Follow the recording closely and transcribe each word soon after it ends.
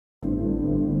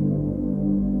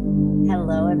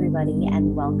Hello, everybody,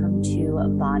 and welcome to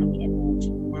Body Image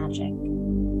Magic.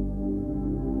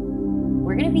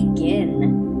 We're going to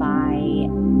begin by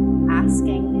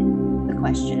asking the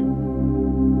question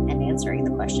and answering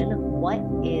the question, what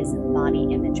is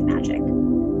body image magic?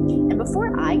 And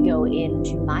before I go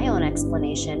into my own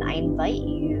explanation, I invite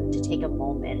you to take a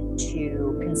moment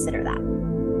to consider that.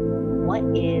 What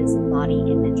is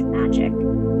body image magic?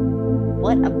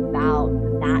 What about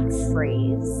that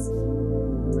phrase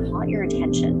caught your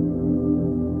attention?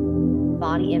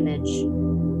 Body image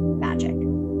magic.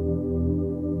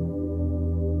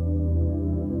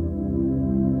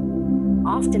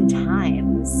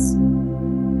 Oftentimes,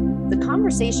 the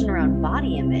conversation around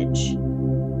body image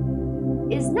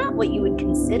is not what you would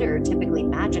consider typically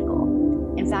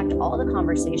magical. In fact, all the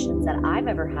conversations that I've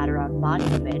ever had around body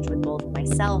image with both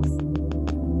myself,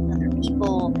 other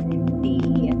people, the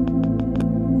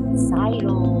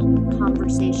societal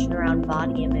conversation around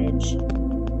body image,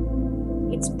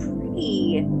 it's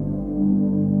pretty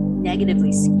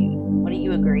negatively skewed. Wouldn't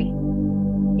you agree?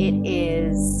 It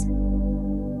is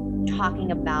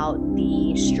talking about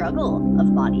the struggle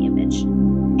of body image.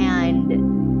 And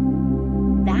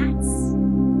that's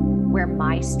where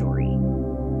my story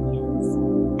is.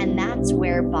 And that's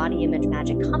where body image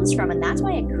magic comes from. And that's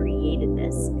why I created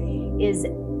this, is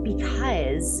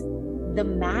because the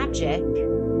magic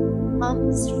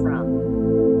comes from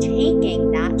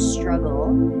taking that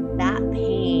struggle, that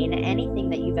pain, anything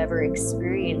that you've ever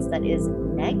experienced that is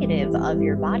negative of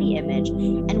your body image,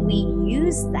 and we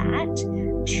use that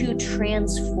to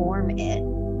transform it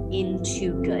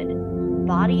into good.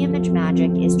 Body image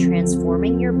magic is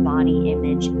transforming your body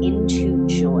image into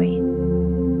joy.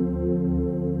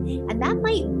 And that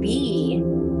might be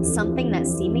something that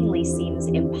seemingly seems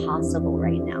impossible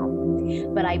right now,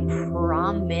 but I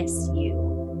promise you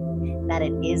that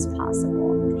it is possible.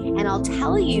 And I'll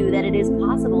tell you that it is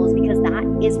possible is because that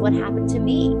is what happened to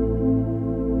me.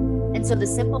 And so the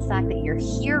simple fact that you're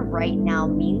here right now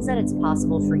means that it's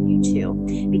possible for you too,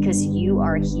 because you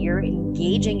are here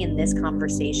engaging in this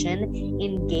conversation,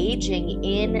 engaging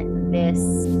in this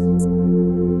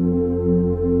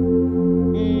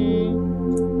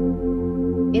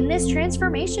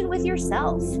transformation with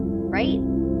yourself, right?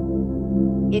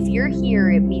 If you're here,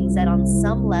 it means that on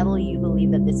some level you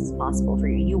believe that this is possible for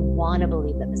you. You want to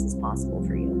believe that this is possible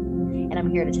for you. And I'm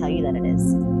here to tell you that it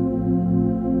is.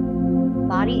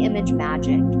 Body image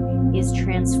magic is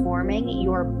transforming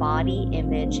your body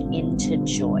image into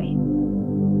joy.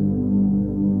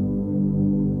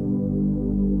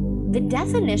 The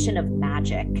definition of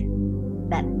magic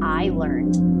that I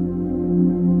learned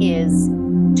is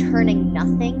turning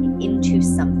nothing into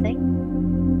something,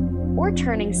 or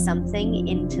turning something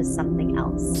into something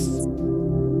else.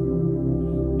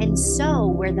 And so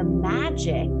where the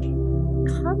magic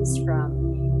comes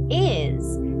from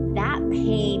is that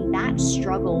pain, that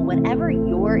struggle, whatever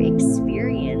your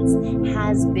experience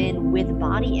has been with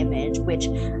body image, which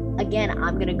again,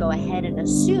 I'm going to go ahead and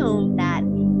assume that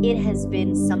it has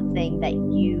been something that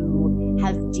you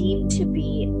have deemed to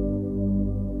be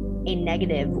a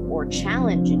negative or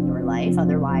challenge in your life.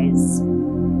 Otherwise,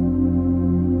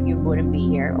 you wouldn't be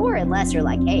here. Or unless you're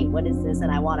like, hey, what is this?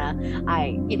 And I want to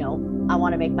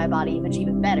make my body image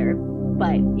even better.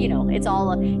 But it's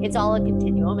all a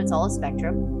continuum. It's all a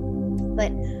spectrum.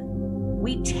 But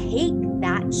we take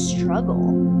that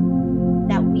struggle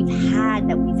that we've had,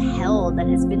 that we've held, that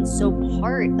has been so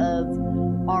part of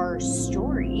our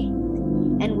story,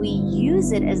 and we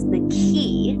use it as the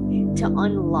key to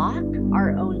unlock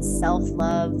our own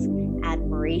self-love,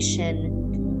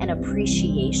 admiration, and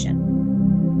appreciation.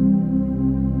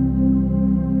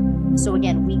 So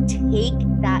again, we take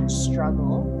that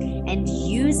struggle and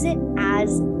use it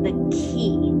as the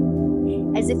key,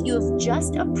 as if you have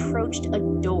just approached a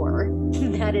door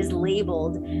that is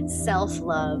labeled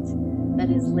self-love,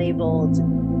 that is labeled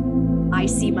I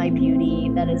see my beauty,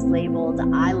 that is labeled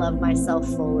I love myself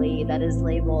fully, that is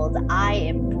labeled I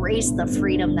embrace the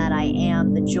freedom that I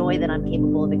am, the joy that I'm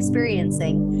capable of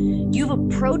experiencing. You've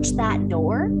approached that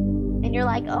door and you're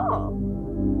like, oh,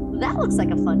 that looks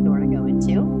like a fun door to go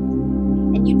into.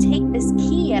 And you take this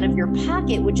key out of your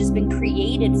pocket, which has been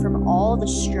created from all the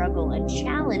struggle and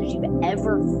challenge you've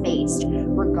ever faced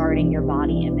regarding your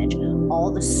body image, all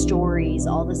the stories,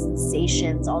 all the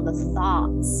sensations, all the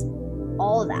thoughts,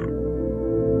 all of that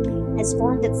has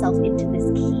formed itself into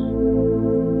this key.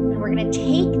 And we're going to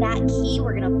take that key,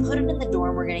 we're going to put it in the door,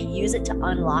 and we're going to use it to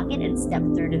unlock it and step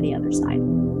through to the other side.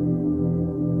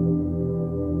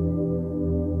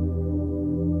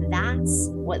 That's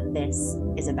what this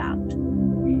is about.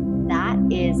 That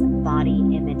is body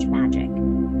image magic.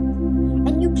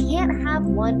 And you can't have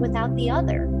one without the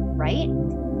other, right?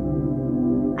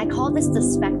 I call this the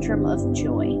spectrum of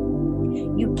joy.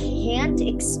 You can't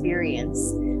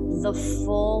experience the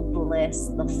full bliss,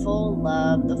 the full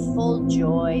love, the full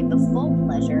joy, the full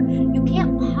pleasure. You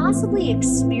can't possibly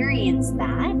experience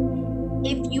that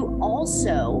if you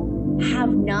also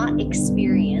have not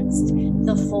experienced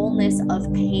the fullness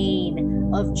of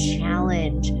pain, of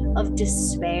challenge, of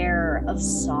despair, of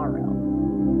sorrow.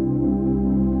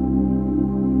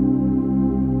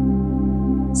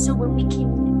 So when we can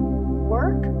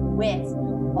work with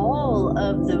all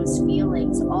of those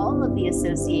feelings, all of the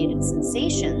associated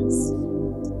sensations,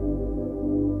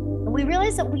 and we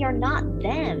realize that we are not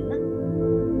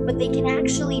them, but they can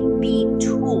actually be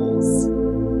tools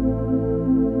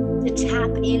to tap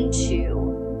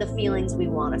into the feelings we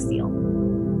want to feel,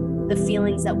 the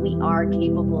feelings that we are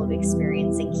capable of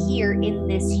experiencing here in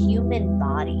this human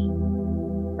body,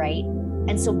 right?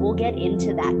 And so we'll get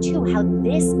into that too, how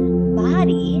this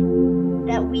body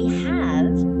that we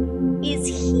have is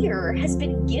here, has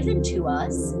been given to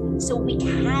us so we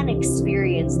can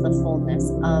experience the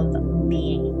fullness of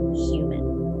being human.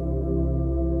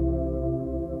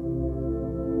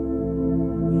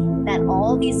 That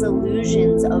all these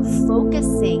illusions of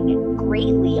focusing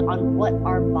greatly on what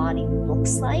our body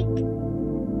looks like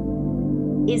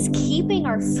is keeping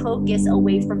our focus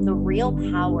away from the real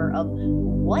power of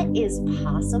what is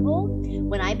possible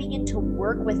when I begin to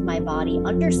work with my body,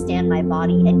 understand my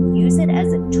body, and use it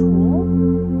as a tool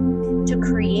to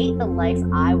create the life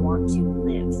I want to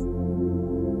live.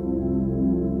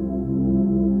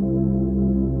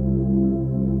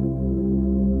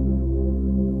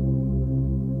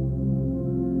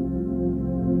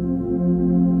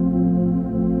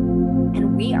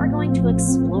 And we are going to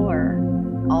explore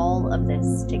all of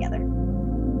this together.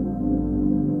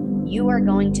 You are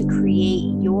going to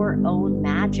create your own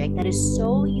magic that is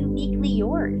so uniquely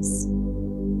yours.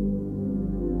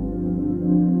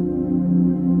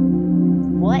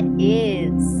 What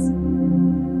is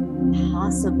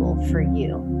possible for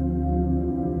you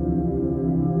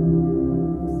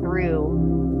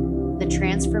through the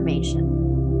transformation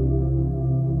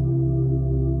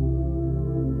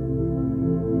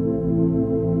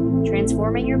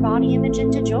transforming your body image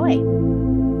into joy?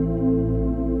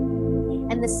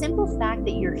 And the simple fact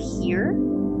that you're here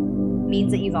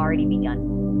means that you've already begun.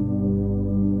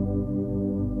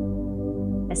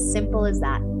 As simple as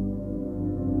that.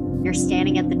 You're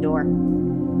standing at the door.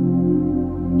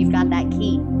 You've got that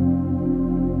key.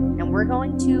 And we're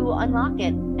going to unlock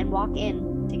it and walk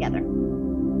in together.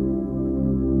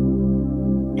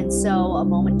 And so a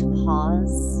moment to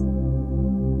pause,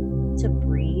 to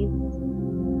breathe,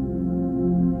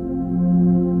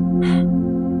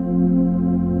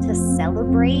 to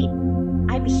celebrate.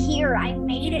 I'm here. I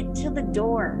made it to the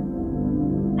door.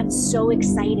 I'm so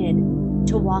excited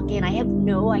to walk in. I have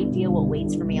no idea what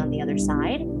waits for me on the other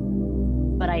side,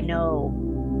 but I know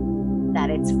that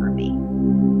it's for me.